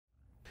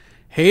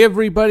Hey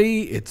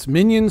everybody, it's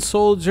Minion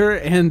Soldier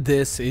and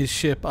this is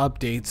Ship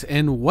Updates,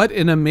 and what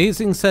an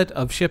amazing set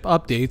of ship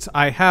updates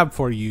I have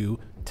for you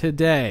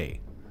today.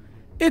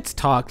 It's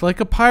Talk Like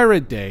a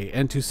Pirate Day,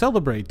 and to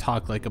celebrate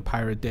Talk Like a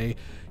Pirate Day,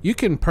 you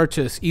can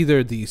purchase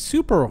either the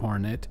Super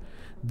Hornet,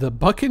 the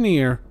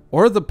Buccaneer,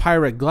 or the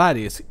Pirate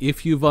Gladius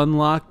if you've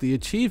unlocked the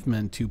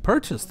achievement to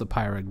purchase the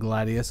Pirate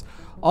Gladius,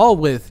 all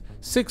with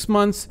 6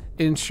 months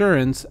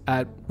insurance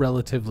at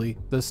relatively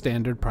the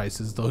standard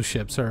prices those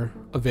ships are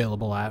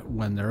available at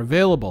when they're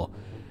available.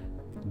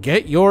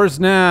 Get yours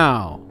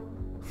now.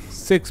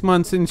 6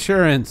 months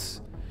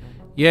insurance.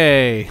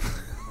 Yay.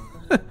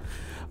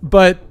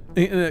 But,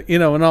 you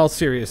know, in all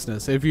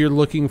seriousness, if you're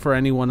looking for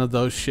any one of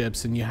those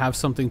ships and you have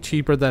something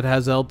cheaper that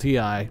has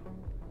LTI,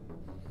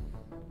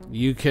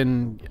 you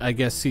can, I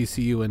guess,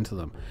 CCU into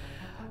them.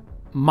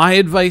 My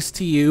advice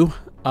to you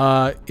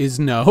is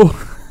no.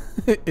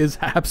 Is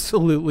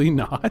absolutely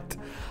not.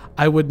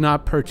 I would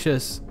not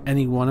purchase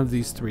any one of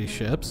these 3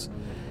 ships,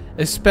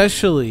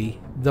 especially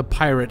the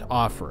pirate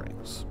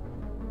offerings,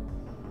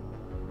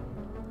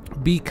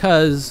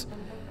 because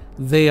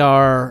they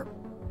are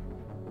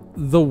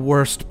the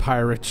worst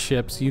pirate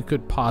ships you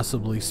could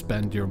possibly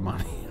spend your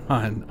money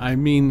on. I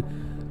mean,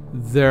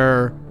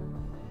 they're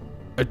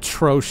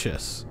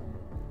atrocious.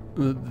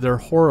 They're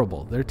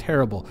horrible. They're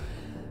terrible.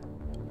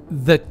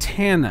 The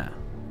Tana,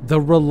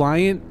 the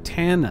Reliant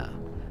Tana,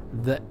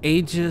 the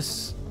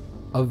Aegis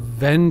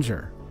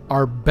Avenger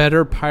are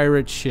better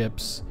pirate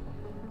ships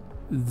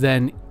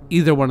than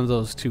either one of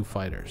those 2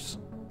 fighters.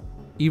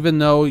 Even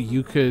though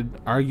you could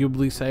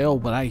arguably say, oh,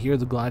 but I hear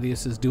the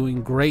Gladius is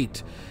doing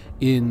great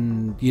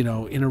in, you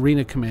know, in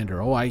Arena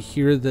Commander. Oh, I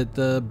hear that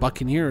the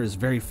Buccaneer is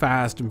very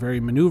fast and very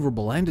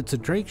maneuverable, and it's a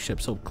Drake ship,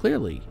 so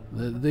clearly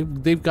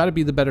they've got to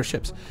be the better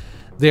ships.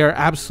 They are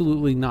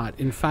absolutely not.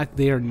 In fact,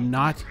 they are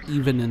not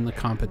even in the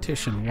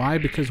competition. Why?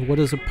 Because what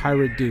does a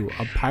pirate do?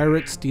 A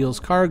pirate steals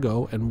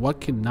cargo, and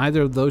what can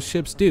neither of those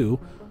ships do?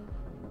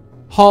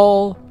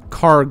 Haul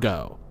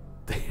cargo.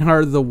 They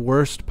are the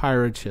worst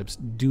pirate ships.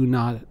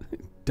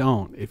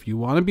 Don't. If you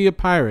want to be a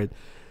pirate,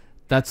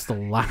 that's the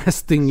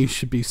last thing you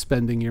should be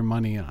spending your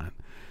money on.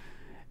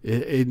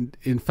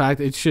 In fact,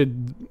 it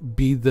should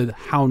be the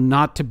how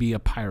not to be a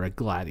Pirate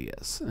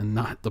Gladius and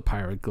not the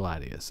Pirate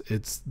Gladius.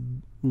 It's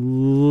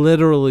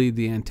literally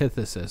the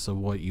antithesis of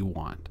what you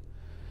want.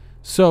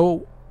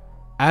 So,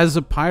 as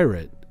a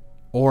pirate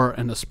or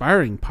an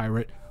aspiring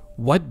pirate,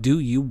 what do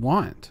you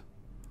want?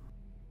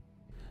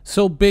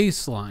 So,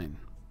 baseline,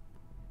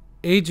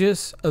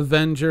 Aegis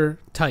Avenger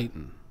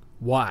Titan.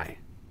 Why?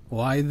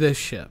 Why this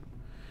ship?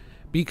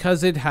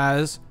 Because it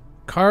has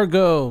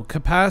cargo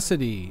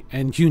capacity,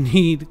 and you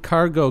need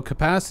cargo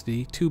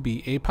capacity to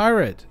be a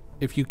pirate.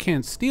 If you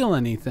can't steal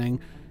anything,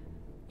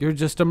 you're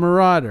just a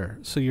marauder,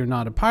 so you're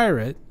not a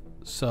pirate,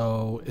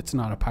 so it's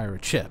not a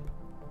pirate ship.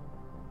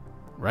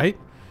 Right?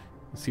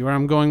 See where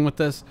I'm going with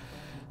this?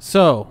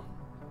 So,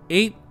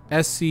 8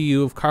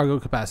 SCU of cargo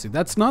capacity.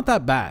 That's not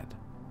that bad.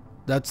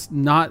 That's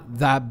not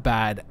that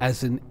bad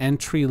as an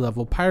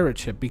entry-level pirate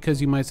ship,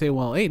 because you might say,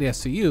 well, 8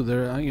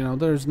 SCU,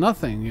 there's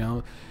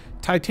nothing,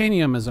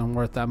 Titanium isn't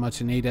worth that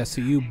much in 8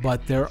 SCU,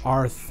 but there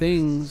are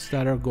things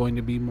that are going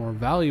to be more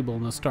valuable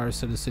in the Star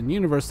Citizen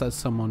universe that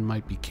someone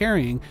might be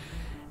carrying,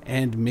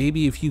 and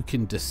maybe if you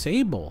can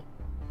disable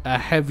a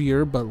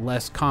heavier but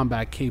less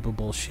combat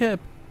capable ship,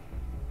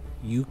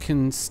 you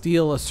can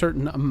steal a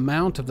certain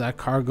amount of that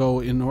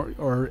cargo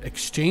or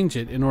exchange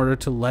it in order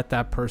to let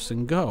that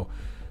person go.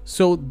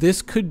 So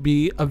this could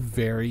be a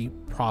very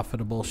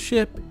profitable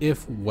ship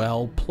if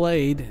well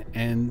played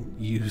and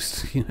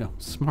used,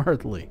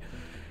 smartly.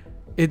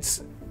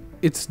 It's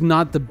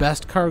not the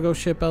best cargo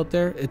ship out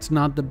there. It's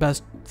not the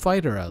best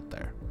fighter out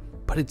there,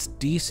 but it's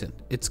decent.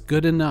 It's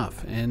good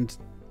enough, and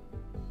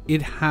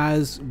it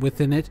has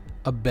within it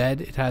a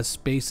bed. It has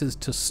spaces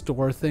to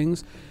store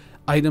things,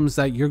 items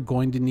that you're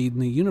going to need in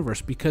the universe,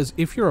 because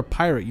if you're a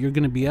pirate, you're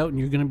going to be out and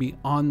you're going to be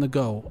on the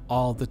go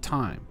all the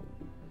time.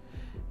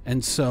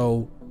 And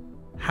so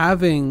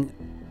having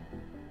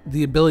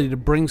the ability to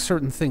bring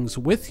certain things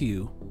with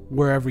you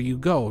wherever you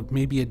go,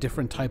 maybe a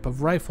different type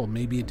of rifle,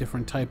 maybe a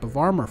different type of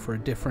armor for a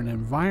different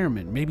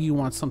environment. Maybe you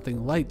want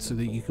something light so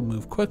that you can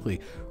move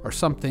quickly, or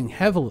something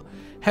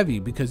heavy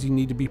because you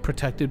need to be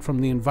protected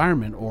from the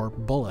environment or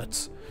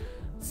bullets.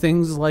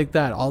 Things like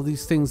that, all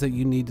these things that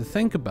you need to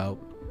think about.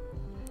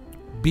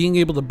 Being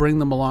able to bring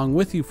them along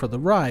with you for the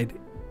ride,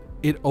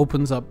 it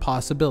opens up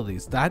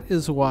possibilities. That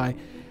is why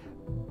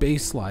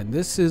baseline,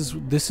 this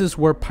is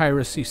where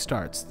piracy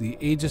starts, the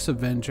Aegis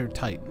Avenger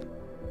Titan.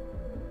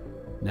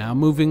 Now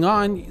moving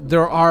on,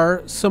 there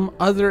are some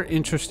other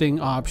interesting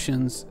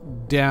options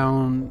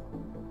down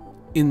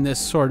in this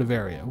sort of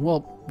area.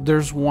 Well,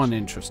 there's one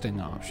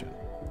interesting option.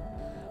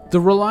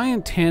 The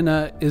Reliant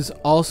Tana is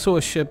also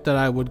a ship that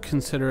I would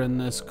consider in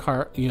this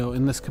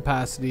in this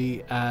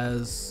capacity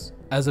as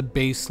a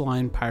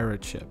baseline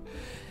pirate ship.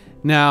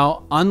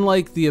 Now,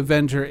 unlike the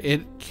Avenger,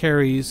 it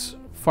carries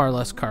far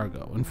less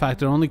cargo. In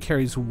fact, it only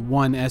carries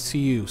 1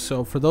 SCU.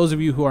 So for those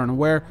of you who aren't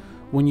aware,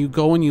 when you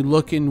go and you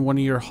look in one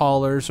of your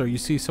haulers, or you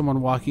see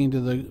someone walking into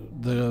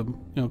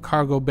the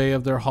cargo bay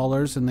of their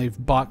haulers and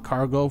they've bought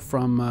cargo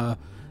from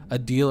a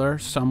dealer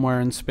somewhere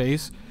in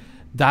space,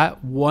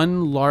 that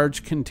one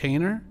large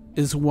container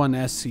is one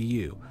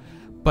SCU.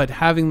 But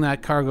having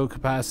that cargo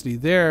capacity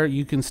there,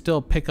 you can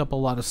still pick up a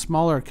lot of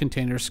smaller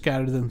containers,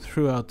 scatter them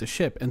throughout the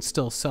ship, and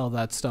still sell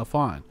that stuff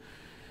on.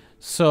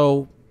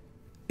 So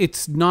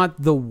it's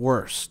not the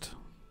worst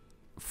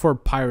for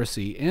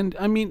piracy. And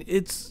I mean,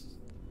 it's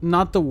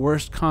not the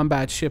worst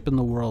combat ship in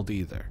the world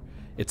either.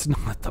 It's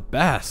not the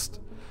best,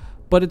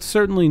 but it's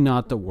certainly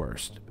not the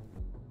worst.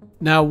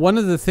 Now, one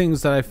of the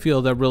things that I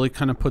feel that really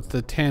kind of puts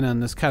the Tana in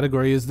this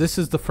category is this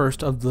is the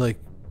first of the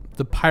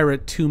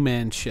pirate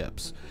two-man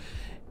ships.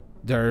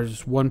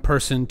 There's one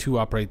person to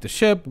operate the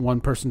ship, one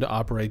person to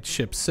operate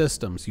ship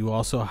systems. You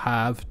also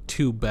have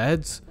 2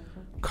 beds,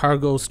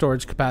 cargo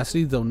storage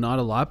capacity, though not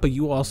a lot, but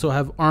you also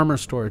have armor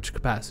storage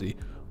capacity,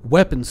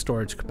 weapon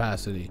storage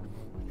capacity,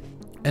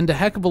 and a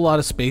heck of a lot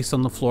of space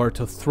on the floor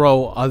to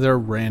throw other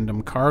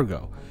random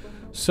cargo.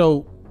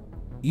 So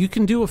you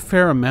can do a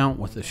fair amount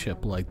with a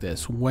ship like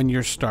this when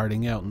you're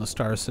starting out in the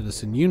Star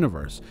Citizen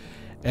universe.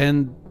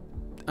 And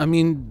I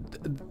mean,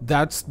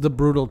 that's the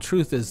brutal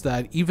truth, is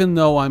that even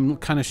though I'm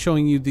kind of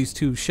showing you these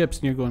 2 ships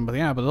and you're going, but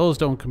yeah, but those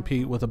don't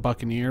compete with a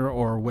Buccaneer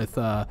or with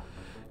a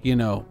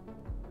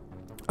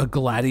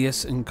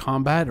Gladius in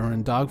combat or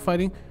in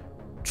dogfighting.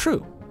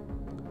 True.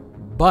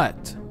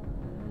 But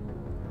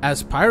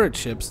as pirate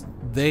ships,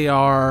 they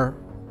are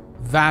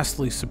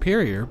vastly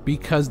superior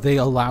because they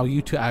allow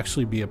you to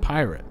actually be a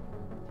pirate,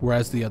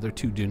 whereas the other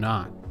 2 do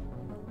not.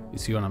 You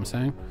see what I'm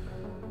saying?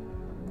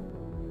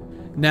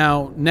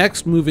 Now,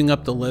 next, moving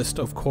up the list,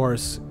 of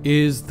course,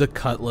 is the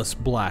Cutlass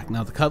Black.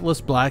 Now, the Cutlass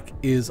Black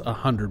is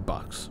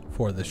 $100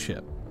 for the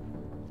ship.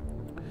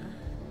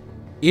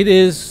 It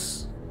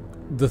is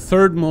the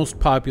 3rd most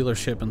popular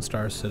ship in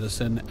Star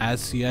Citizen,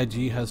 as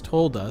CIG has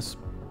told us,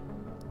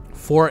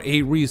 for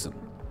a reason.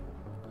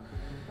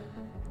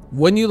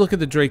 When you look at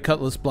the Drake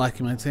Cutlass Black,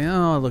 you might say,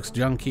 oh, it looks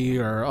junky,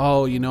 or,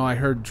 oh, I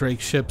heard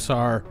Drake ships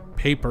are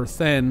paper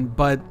thin,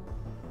 but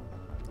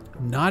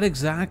not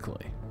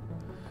exactly.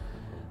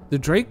 The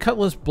Drake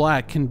Cutlass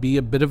Black can be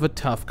a bit of a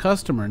tough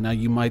customer. Now,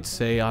 you might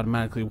say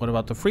automatically, what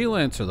about the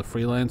Freelancer? The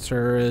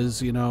Freelancer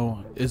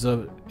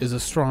is a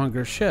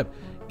stronger ship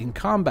in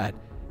combat.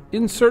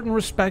 In certain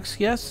respects,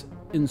 yes.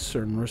 In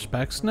certain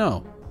respects,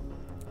 no.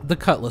 The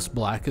Cutlass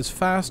Black is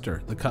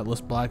faster. The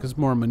Cutlass Black is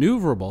more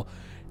maneuverable.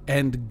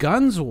 And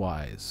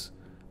guns-wise,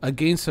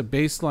 against a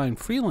baseline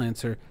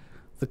Freelancer,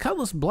 the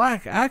Cutlass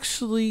Black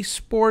actually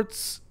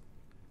sports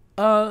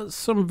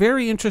some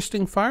very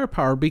interesting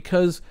firepower,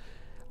 because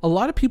a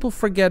lot of people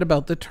forget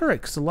about the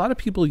turret, because a lot of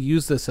people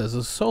use this as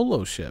a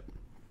solo ship.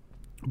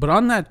 But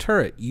on that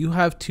turret, you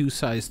have 2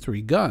 size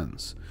 3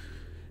 guns.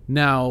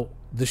 Now,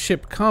 the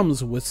ship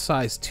comes with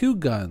size 2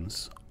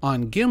 guns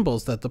on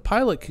gimbals that the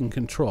pilot can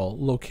control,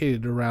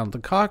 located around the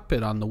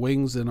cockpit, on the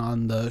wings, and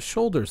on the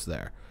shoulders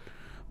there.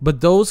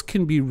 But those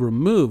can be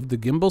removed, the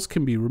gimbals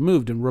can be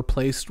removed and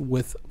replaced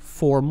with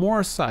 4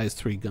 more size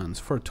 3 guns,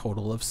 for a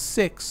total of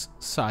 6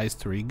 size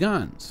 3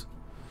 guns.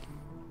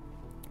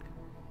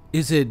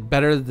 Is it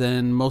better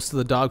than most of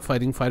the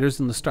dogfighting fighters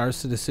in the Star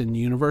Citizen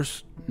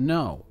universe?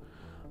 No.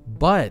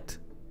 But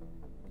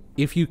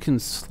if you can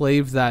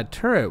slave that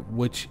turret,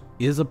 which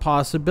is a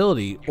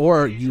possibility,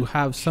 or you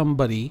have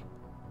somebody,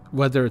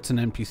 whether it's an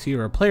NPC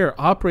or a player,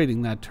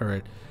 operating that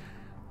turret,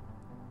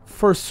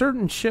 for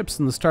certain ships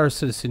in the Star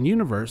Citizen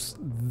universe,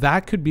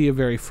 that could be a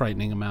very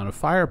frightening amount of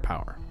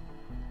firepower.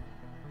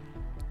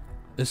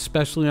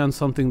 Especially on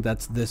something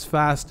that's this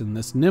fast and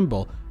this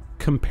nimble,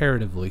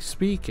 comparatively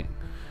speaking.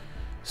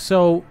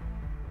 So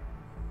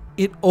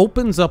it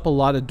opens up a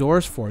lot of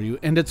doors for you,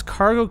 and its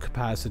cargo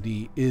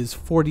capacity is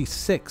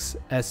 46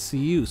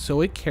 SCU,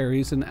 so it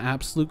carries an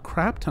absolute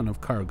crap ton of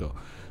cargo.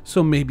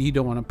 So maybe you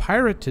don't want to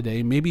pirate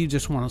today, maybe you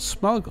just want to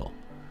smuggle.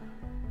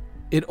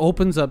 It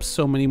opens up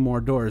so many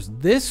more doors.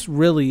 This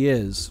really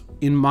is,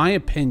 in my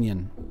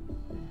opinion,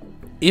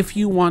 if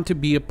you want to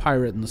be a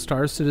pirate in the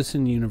Star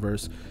Citizen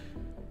universe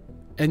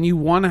and you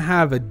want to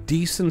have a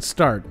decent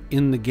start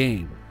in the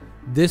game,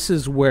 this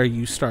is where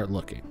you start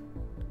looking.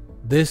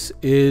 This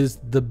is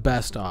the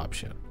best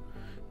option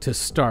to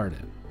start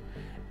in.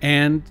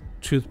 And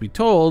truth be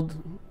told,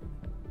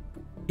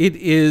 it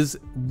is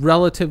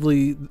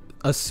relatively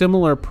a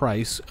similar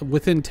price,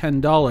 within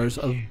 $10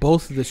 of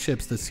both of the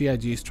ships that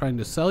CIG is trying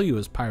to sell you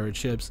as pirate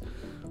ships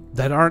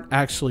that aren't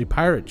actually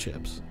pirate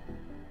ships.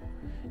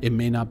 It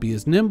may not be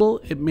as nimble,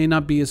 it may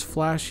not be as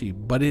flashy,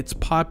 but it's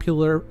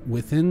popular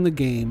within the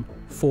game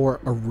for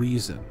a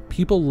reason.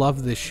 People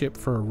love this ship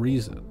for a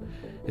reason.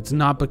 It's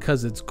not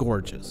because it's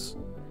gorgeous.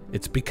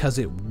 It's because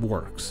it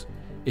works.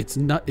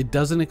 It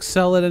doesn't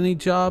excel at any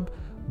job,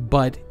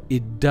 but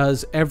it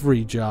does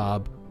every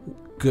job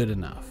good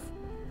enough.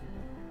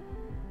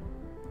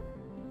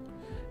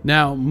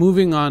 Now,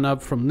 moving on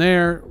up from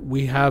there,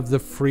 we have the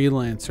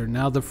Freelancer.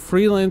 Now, the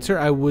Freelancer,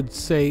 I would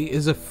say,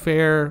 is a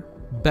fair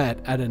bet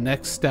at a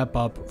next step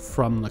up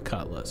from the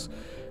Cutlass.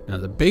 Now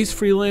the base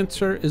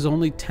Freelancer is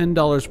only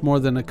 $10 more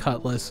than a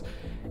Cutlass,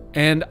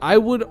 and I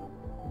would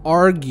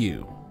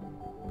argue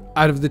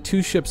out of the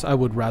two ships I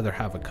would rather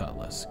have a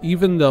Cutlass,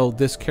 even though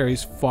this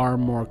carries far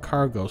more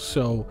cargo.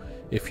 So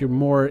if you're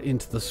more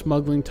into the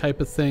smuggling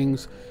type of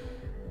things,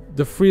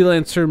 the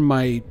Freelancer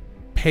might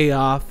pay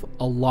off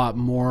a lot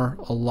more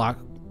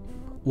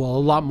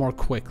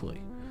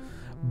quickly.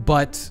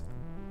 But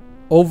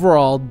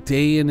overall,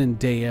 day in and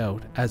day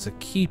out, as a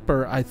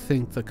keeper, I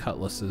think the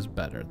Cutlass is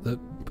better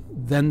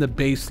than the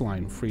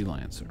baseline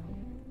Freelancer.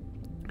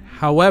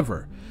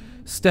 However,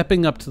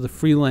 stepping up to the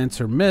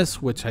Freelancer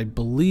Miss, which I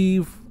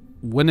believe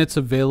when it's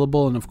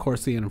available, and of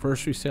course the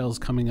anniversary sale is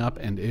coming up,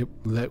 and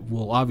that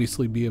will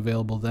obviously be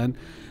available then,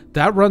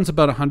 that runs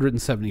about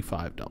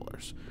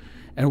 $175.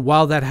 And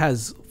while that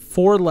has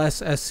 4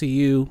 less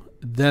SCU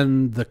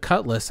than the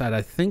Cutlass at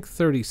I think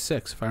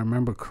 36, if I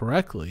remember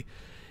correctly,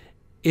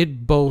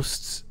 it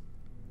boasts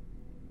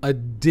a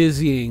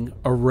dizzying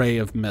array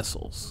of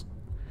missiles.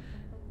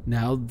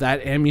 Now,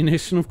 that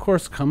ammunition, of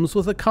course, comes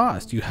with a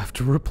cost. You have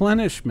to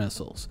replenish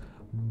missiles.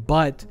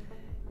 But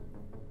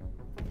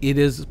it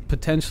is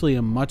potentially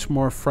a much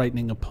more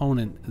frightening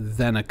opponent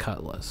than a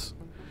Cutlass.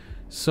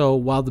 So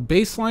while the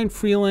baseline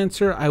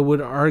Freelancer, I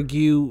would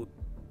argue,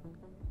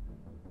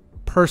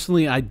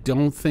 personally, I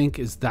don't think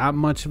is that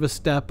much of a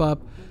step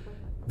up,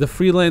 the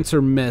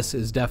Freelancer Miss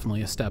is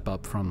definitely a step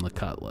up from the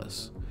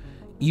Cutlass.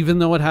 Even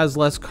though it has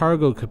less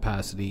cargo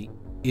capacity,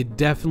 it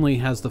definitely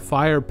has the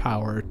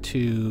firepower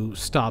to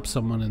stop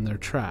someone in their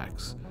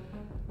tracks.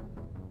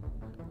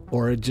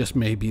 Or it just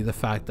may be the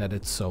fact that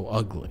it's so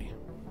ugly.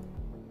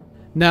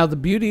 Now, the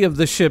beauty of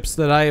the ships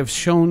that I have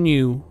shown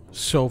you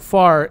so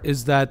far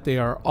is that they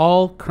are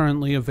all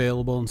currently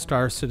available in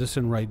Star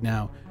Citizen right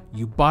now.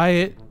 You buy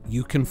it,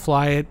 you can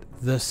fly it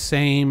the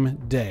same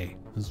day,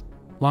 as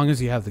long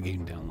as you have the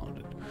game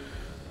downloaded.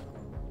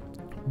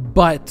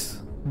 But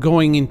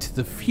going into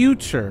the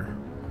future,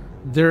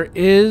 there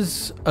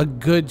is a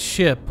good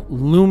ship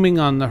looming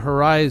on the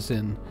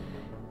horizon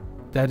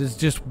that is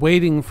just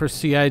waiting for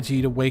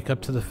CIG to wake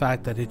up to the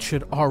fact that it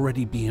should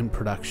already be in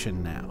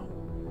production now.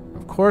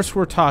 Of course,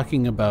 we're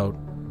talking about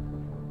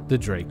the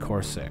Drake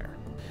Corsair.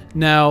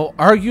 Now,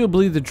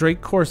 arguably, the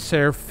Drake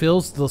Corsair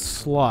fills the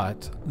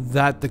slot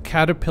that the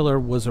Caterpillar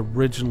was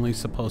originally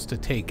supposed to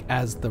take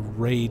as the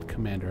raid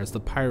commander, as the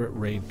pirate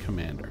raid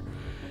commander.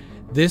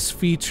 This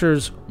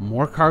features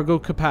more cargo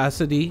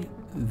capacity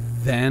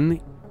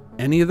than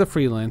any of the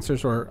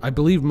Freelancers, or I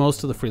believe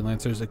most of the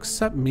Freelancers,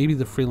 except maybe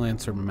the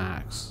Freelancer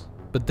Max.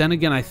 But then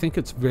again, I think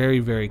it's very,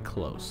 very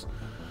close.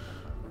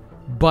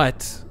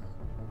 But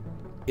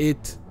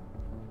it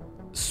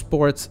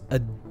sports a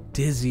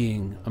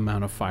dizzying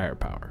amount of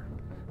firepower.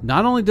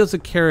 Not only does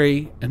it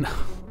carry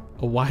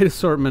a wide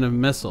assortment of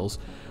missiles,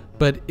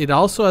 but it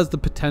also has the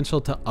potential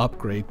to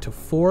upgrade to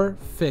 4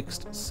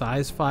 fixed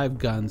size 5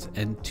 guns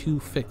and 2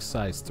 fixed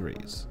size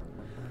 3s.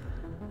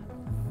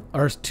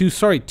 Or 2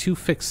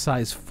 fixed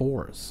size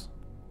 4s.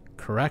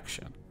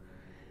 Correction.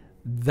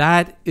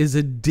 That is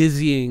a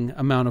dizzying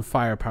amount of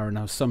firepower.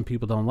 Now, some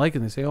people don't like it.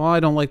 They say, oh, I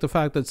don't like the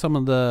fact that some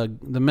of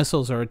the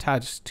missiles are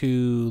attached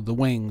to the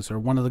wings, or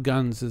one of the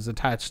guns is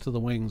attached to the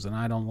wings, and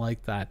I don't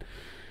like that.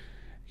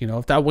 You know,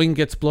 if that wing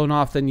gets blown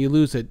off, then you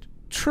lose it.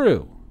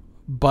 True.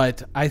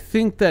 But I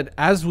think that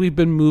as we've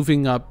been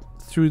moving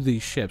up through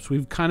these ships,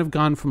 we've kind of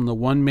gone from the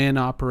one-man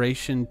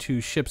operation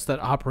to ships that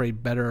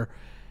operate better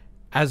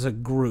as a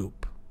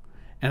group.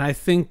 And I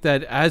think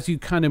that as you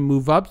kind of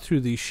move up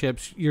through these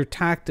ships, your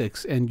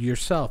tactics and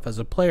yourself as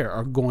a player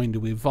are going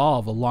to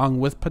evolve, along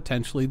with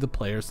potentially the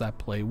players that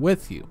play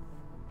with you.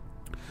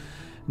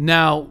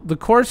 Now, the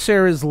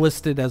Corsair is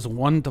listed as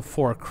 1 to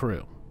 4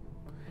 crew.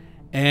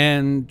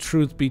 And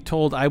truth be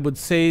told, I would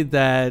say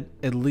that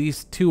at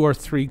least 2 or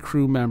 3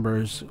 crew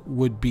members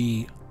would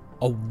be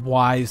a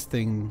wise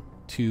thing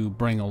to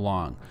bring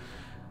along.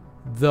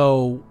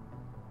 Though,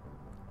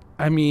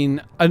 I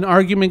mean, an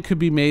argument could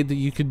be made that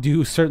you could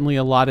do certainly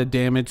a lot of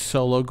damage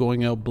solo,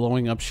 going out,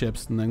 blowing up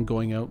ships, and then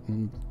going out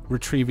and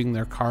retrieving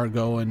their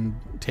cargo and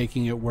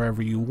taking it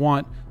wherever you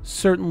want.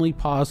 Certainly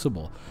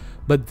possible.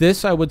 But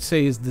this, I would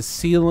say, is the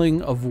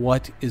ceiling of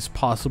what is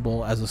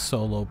possible as a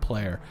solo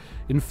player.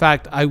 In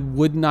fact, I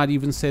would not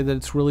even say that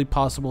it's really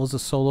possible as a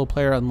solo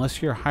player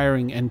unless you're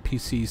hiring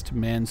NPCs to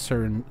man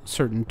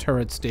certain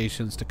turret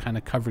stations to kind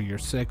of cover your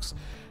 6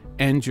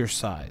 and your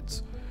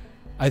sides.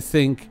 I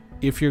think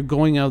if you're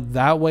going out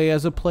that way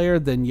as a player,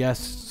 then yes,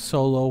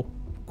 solo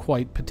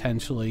quite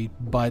potentially,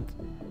 but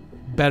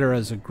better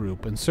as a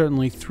group. And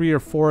certainly 3 or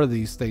 4 of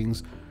these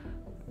things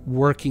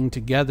working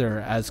together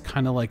as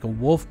kind of like a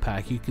wolf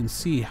pack, you can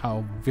see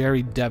how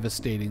very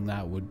devastating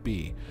that would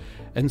be.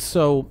 And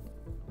so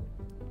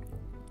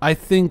I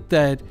think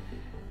that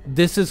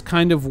this is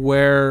kind of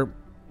where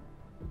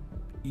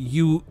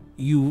you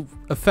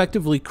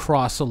effectively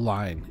cross a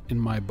line in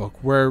my book,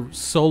 where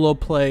solo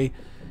play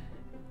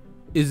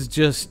is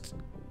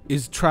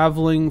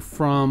traveling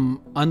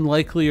from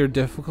unlikely or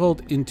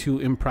difficult into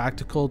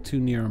impractical to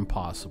near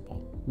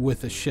impossible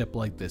with a ship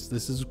like this.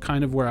 This is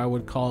kind of where I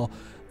would call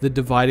the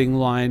dividing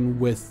line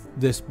with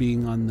this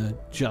being on the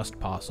just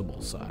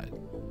possible side.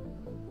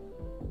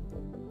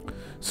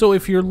 So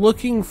if you're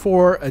looking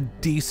for a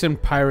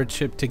decent pirate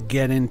ship to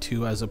get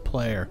into as a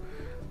player,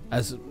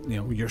 as you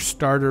know, your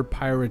starter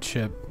pirate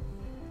ship,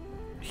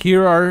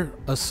 here are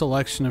a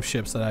selection of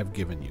ships that I've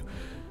given you.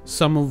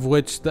 Some of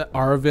which that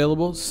are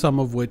available, some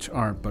of which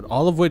aren't, but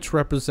all of which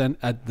represent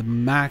at the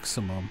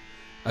maximum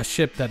a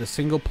ship that a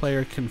single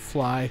player can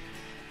fly,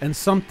 and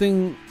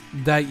something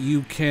that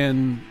you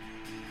can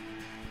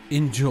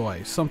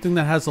enjoy, something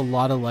that has a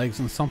lot of legs,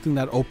 and something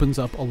that opens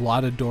up a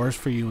lot of doors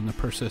for you in the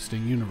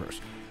persisting universe.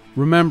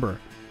 Remember,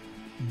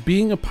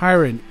 being a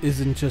pirate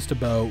isn't just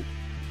about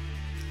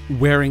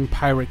wearing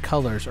pirate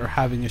colors or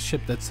having a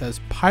ship that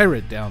says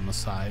pirate down the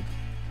side.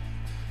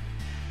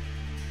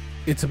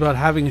 It's about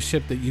having a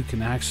ship that you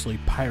can actually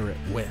pirate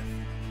with.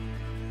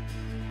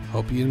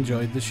 Hope you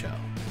enjoyed the show.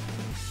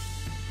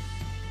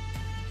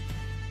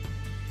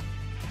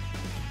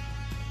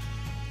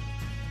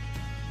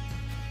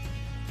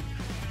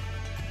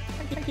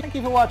 Thank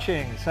you for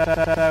watching.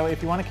 So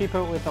if you want to keep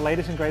up with the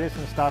latest and greatest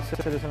in Star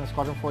Citizen and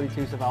Squadron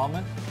 42's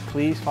development,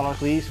 please follow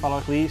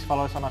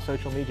us on our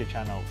social media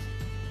channels.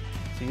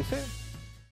 See you soon.